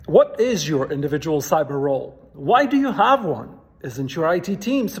What is your individual cyber role? Why do you have one? Isn't your IT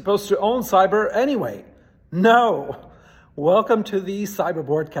team supposed to own cyber anyway? No. Welcome to the Cyber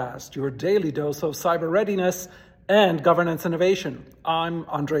Boardcast, your daily dose of cyber readiness and governance innovation. I'm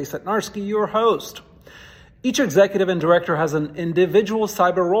Andrei Setnarski, your host. Each executive and director has an individual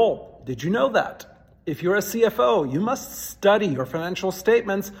cyber role. Did you know that? If you're a CFO, you must study your financial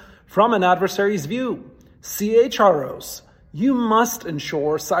statements from an adversary's view. CHROs, you must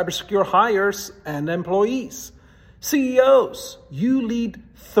ensure cybersecure hires and employees. CEOs, you lead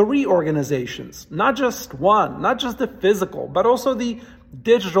 3 organizations, not just one, not just the physical, but also the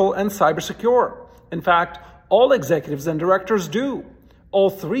digital and cybersecure. In fact, all executives and directors do. All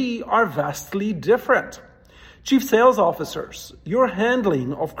 3 are vastly different. Chief sales officers, your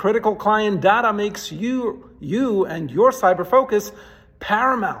handling of critical client data makes you and your cyber focus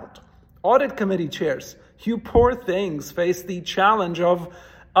paramount. Audit committee chairs, you poor things face the challenge of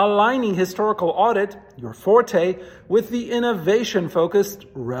aligning historical audit, your forte, with the innovation-focused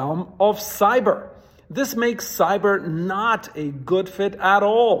realm of cyber. This makes cyber not a good fit at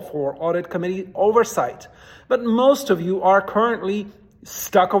all for audit committee oversight. But most of you are currently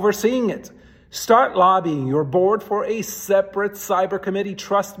stuck overseeing it. Start lobbying your board for a separate cyber committee.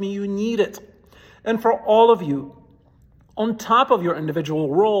 Trust me, you need it. And for all of you, on top of your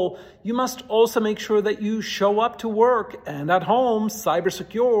individual role, you must also make sure that you show up to work and at home cyber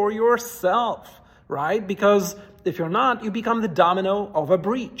secure yourself, right? Because if you're not, you become the domino of a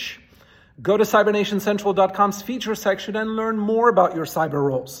breach. Go to CyberNationCentral.com's feature section and learn more about your cyber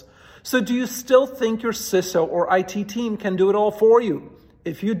roles. So do you still think your CISO or IT team can do it all for you?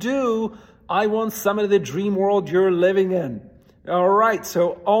 If you do, I want some of the dream world you're living in. All right,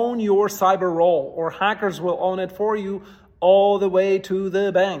 so own your cyber role, or hackers will own it for you all the way to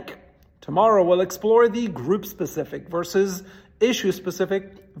the bank. Tomorrow, we'll explore the group-specific versus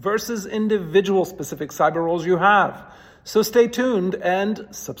issue-specific versus individual-specific cyber roles you have. So stay tuned and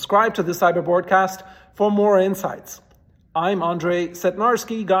subscribe to the Cyber Boardcast for more insights. I'm Andrei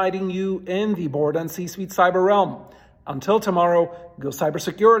Setnarski, guiding you in the board and C-suite cyber realm. Until tomorrow, go cyber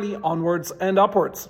securely, onwards and upwards.